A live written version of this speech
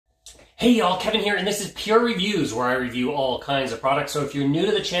Hey y'all, Kevin here, and this is Pure Reviews, where I review all kinds of products. So if you're new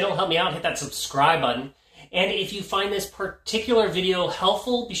to the channel, help me out, hit that subscribe button. And if you find this particular video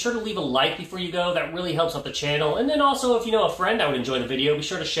helpful, be sure to leave a like before you go. That really helps out the channel. And then also, if you know a friend that would enjoy the video, be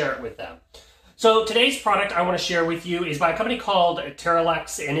sure to share it with them. So today's product I want to share with you is by a company called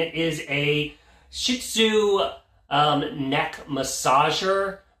Terelax, and it is a Shiatsu neck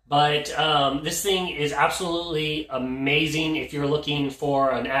massager. But this thing is absolutely amazing if you're looking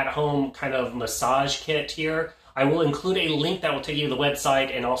for an at-home kind of massage kit here. I will include a link that will take you to the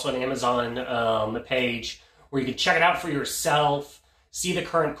website and also an Amazon page where you can check it out for yourself, see the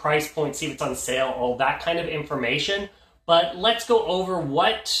current price point, see if it's on sale, all that kind of information. But let's go over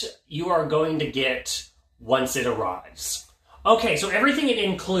what you are going to get once it arrives. Okay, so everything it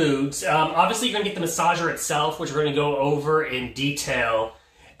includes, obviously you're going to get the massager itself, which we're going to go over in detail.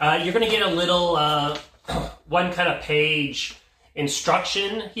 You're going to get a little one kind of page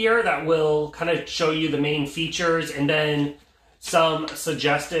instruction here that will kind of show you the main features and then some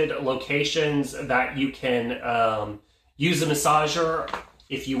suggested locations that you can use the massager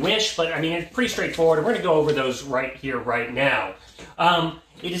if you wish. But I mean, it's pretty straightforward. We're going to go over those right here, right now.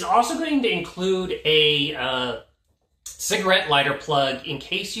 It is also going to include a cigarette lighter plug in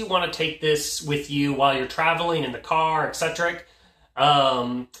case you want to take this with you while you're traveling in the car, etc.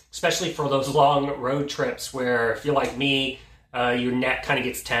 Especially for those long road trips where if you're like me, your neck kind of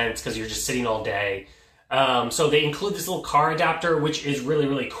gets tense because you're just sitting all day. So they include this little car adapter, which is really,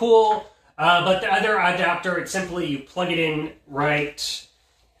 really cool. But the other adapter, it's simply you plug it in right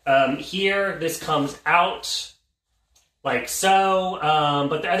here. This comes out like so.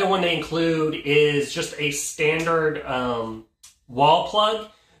 But the other one they include is just a standard wall plug.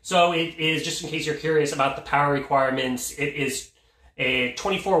 So it is, just in case you're curious about the power requirements, it is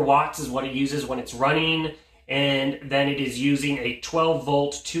 24 watts is what it uses when it's running, and then it is using a 12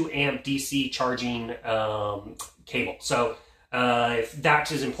 volt 2 amp DC charging cable. So if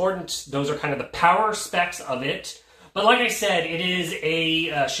that is important, those are kind of the power specs of it. But like I said, it is a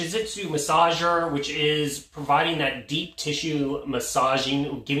Shiatsu massager, which is providing that deep tissue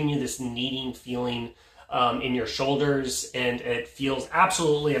massaging, giving you this kneading feeling in your shoulders, and it feels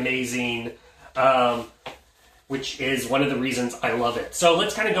absolutely amazing. Which is one of the reasons I love it. So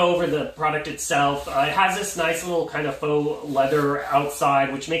let's kind of go over the product itself. It has this nice little kind of faux leather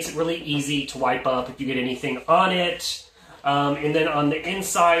outside, which makes it really easy to wipe up if you get anything on it. And then on the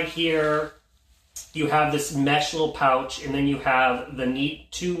inside here, you have this mesh little pouch, and then you have the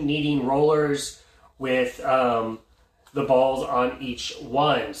two kneading rollers with the balls on each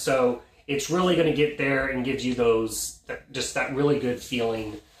one. So it's really going to get there and gives you those, just that really good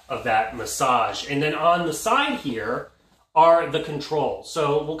feeling of that massage. And then on the side here are the controls.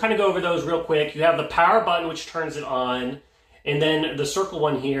 So we'll kind of go over those real quick. You have the power button, which turns it on, and then the circle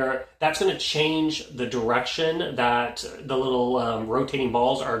one here, that's going to change the direction that the little rotating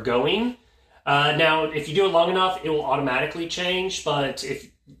balls are going. Now, if you do it long enough, it will automatically change, but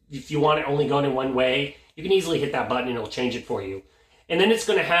if you want it only going in one way, you can easily hit that button and it'll change it for you. And then it's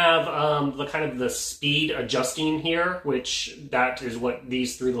going to have the kind of the speed adjusting here, which that is what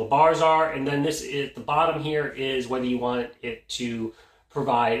these three little bars are. And then this is the bottom here is whether you want it to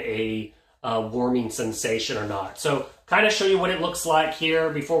provide a warming sensation or not. So kind of show you what it looks like here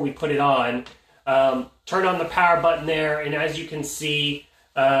before we put it on. Turn on the power button there, and as you can see,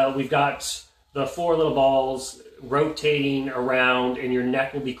 we've got the four little balls rotating around, and your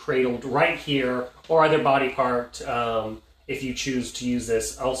neck will be cradled right here or other body part if you choose to use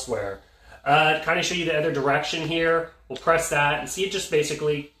this elsewhere. To kind of show you the other direction here, we'll press that and see it just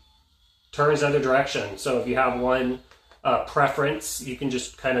basically turns the other direction. So if you have one preference, you can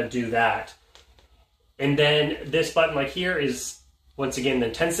just kind of do that. And then this button right here is, once again, the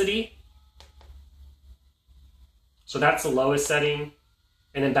intensity. So that's the lowest setting,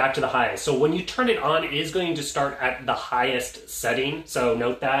 and then back to the highest. So when you turn it on, it is going to start at the highest setting. So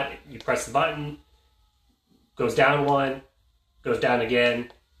note that, you press the button, goes down one, goes down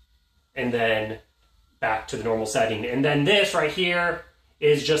again, and then back to the normal setting. And then this right here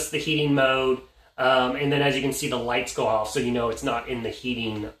is just the heating mode. And then as you can see, the lights go off, so you know it's not in the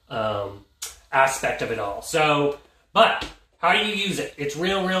heating aspect of it all. So, but how do you use it? It's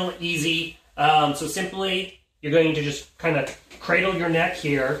real easy. So simply, you're going to just kind of cradle your neck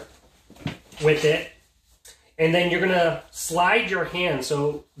here with it. And then you're going to slide your hand.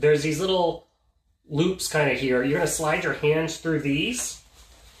 So there's these little loops kind of here. You're going to slide your hands through these,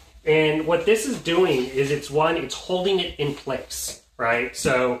 and what this is doing is it's holding it in place, right?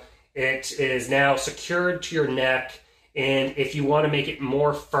 So it is now secured to your neck, and if you want to make it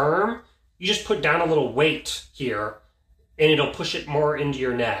more firm, you just put down a little weight here and it'll push it more into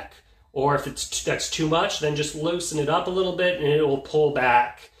your neck. or if that's too much, then just loosen it up a little bit and it will pull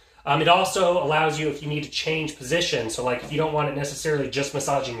back. It also allows you if you need to change position. So like if you don't want it necessarily just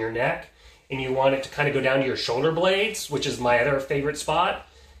massaging your neck and you want it to kind of go down to your shoulder blades, which is my other favorite spot,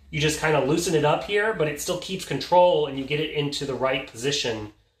 you just kind of loosen it up here, but it still keeps control and you get it into the right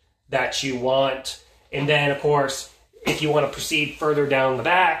position that you want. And then of course, if you want to proceed further down the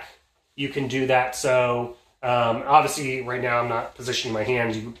back, you can do that. So obviously right now I'm not positioning my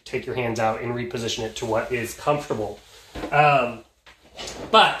hands. You take your hands out and reposition it to what is comfortable.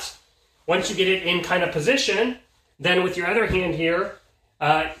 But once you get it in kind of position, then with your other hand here,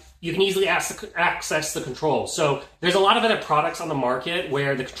 you can easily access the controls. So there's a lot of other products on the market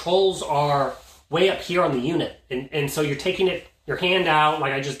where the controls are way up here on the unit. And so you're taking your hand out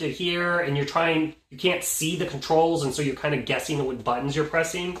like I just did here, and you can't see the controls, and so you're kind of guessing what buttons you're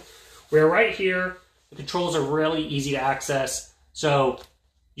pressing. Where right here, the controls are really easy to access. So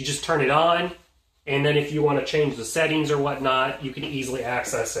you just turn it on, and then if you want to change the settings or whatnot, you can easily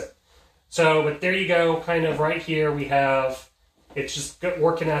access it. So, but there you go, kind of right here we have, it's just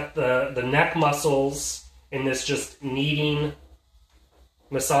working at the neck muscles in this just kneading,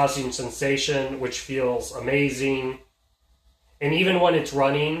 massaging sensation, which feels amazing. And even when it's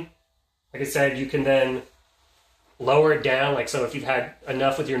running, like I said, you can then lower it down. Like, so if you've had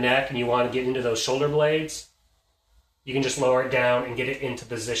enough with your neck and you want to get into those shoulder blades, you can just lower it down and get it into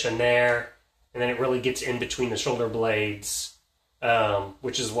position there. And then it really gets in between the shoulder blades,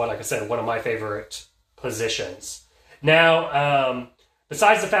 which is what, like I said, one of my favorite positions. Now,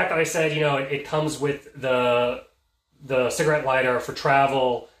 besides the fact that I said, you know, it comes with the cigarette lighter for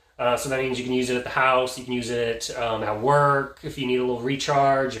travel, so that means you can use it at the house, you can use it at work if you need a little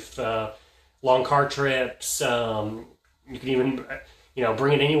recharge, if long car trips, you can even, you know,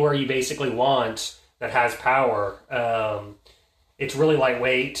 bring it anywhere you basically want that has power. It's really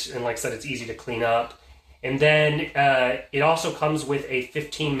lightweight, and like I said, it's easy to clean up. And then it also comes with a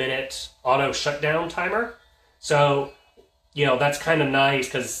 15-minute auto shutdown timer. So, you know, that's kind of nice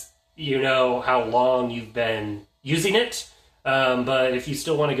because you know how long you've been using it. But if you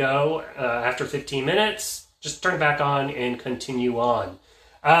still want to go after 15 minutes, just turn it back on and continue on.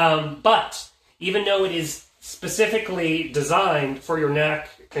 But even though it is specifically designed for your neck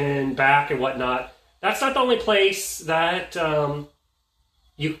and back and whatnot, that's not the only place that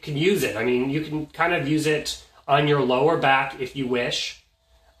you can use it. I mean, you can kind of use it on your lower back if you wish.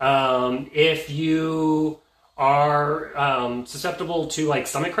 If you are susceptible to like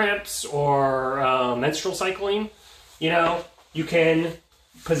stomach cramps or menstrual cycling, you know, you can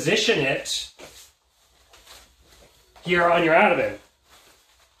position it here on your abdomen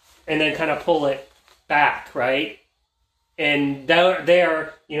and then kind of pull it back, right? And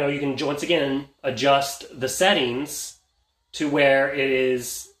there, you know, you can once again adjust the settings to where it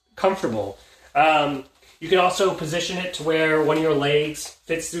is comfortable. You can also position it to where one of your legs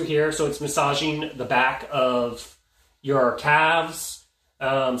fits through here, so it's massaging the back of your calves.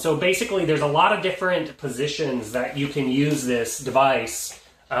 So basically, there's a lot of different positions that you can use this device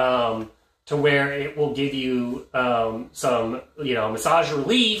to where it will give you some, you know, massage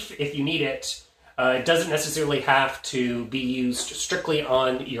relief if you need it. It doesn't necessarily have to be used strictly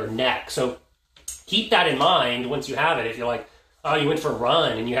on your neck. So keep that in mind once you have it. If you're like, oh, you went for a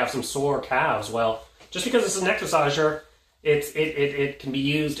run and you have some sore calves, well, just because it's a neck massager, it can be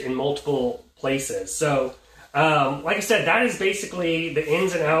used in multiple places. So, like I said, that is basically the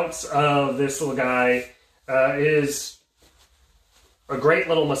ins and outs of this little guy. It is a great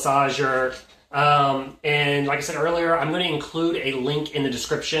little massager. And like I said earlier, I'm going to include a link in the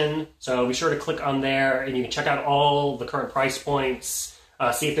description. So be sure to click on there and you can check out all the current price points,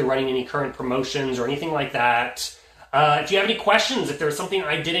 see if they're running any current promotions or anything like that. If you have any questions, if there's something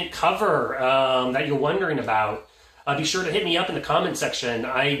I didn't cover that you're wondering about, be sure to hit me up in the comment section.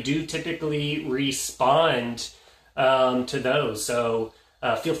 I do typically respond to those, so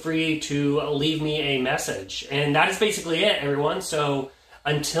feel free to leave me a message. And that is basically it, everyone. So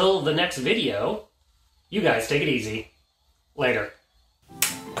until the next video, you guys take it easy. Later.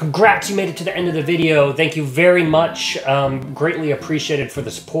 Congrats, you made it to the end of the video. Thank you very much. Greatly appreciated for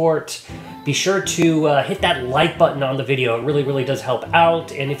the support. Be sure to hit that like button on the video. It really, really does help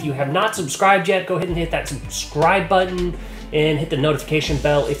out. And if you have not subscribed yet, go ahead and hit that subscribe button and hit the notification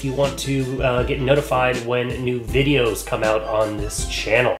bell if you want to get notified when new videos come out on this channel.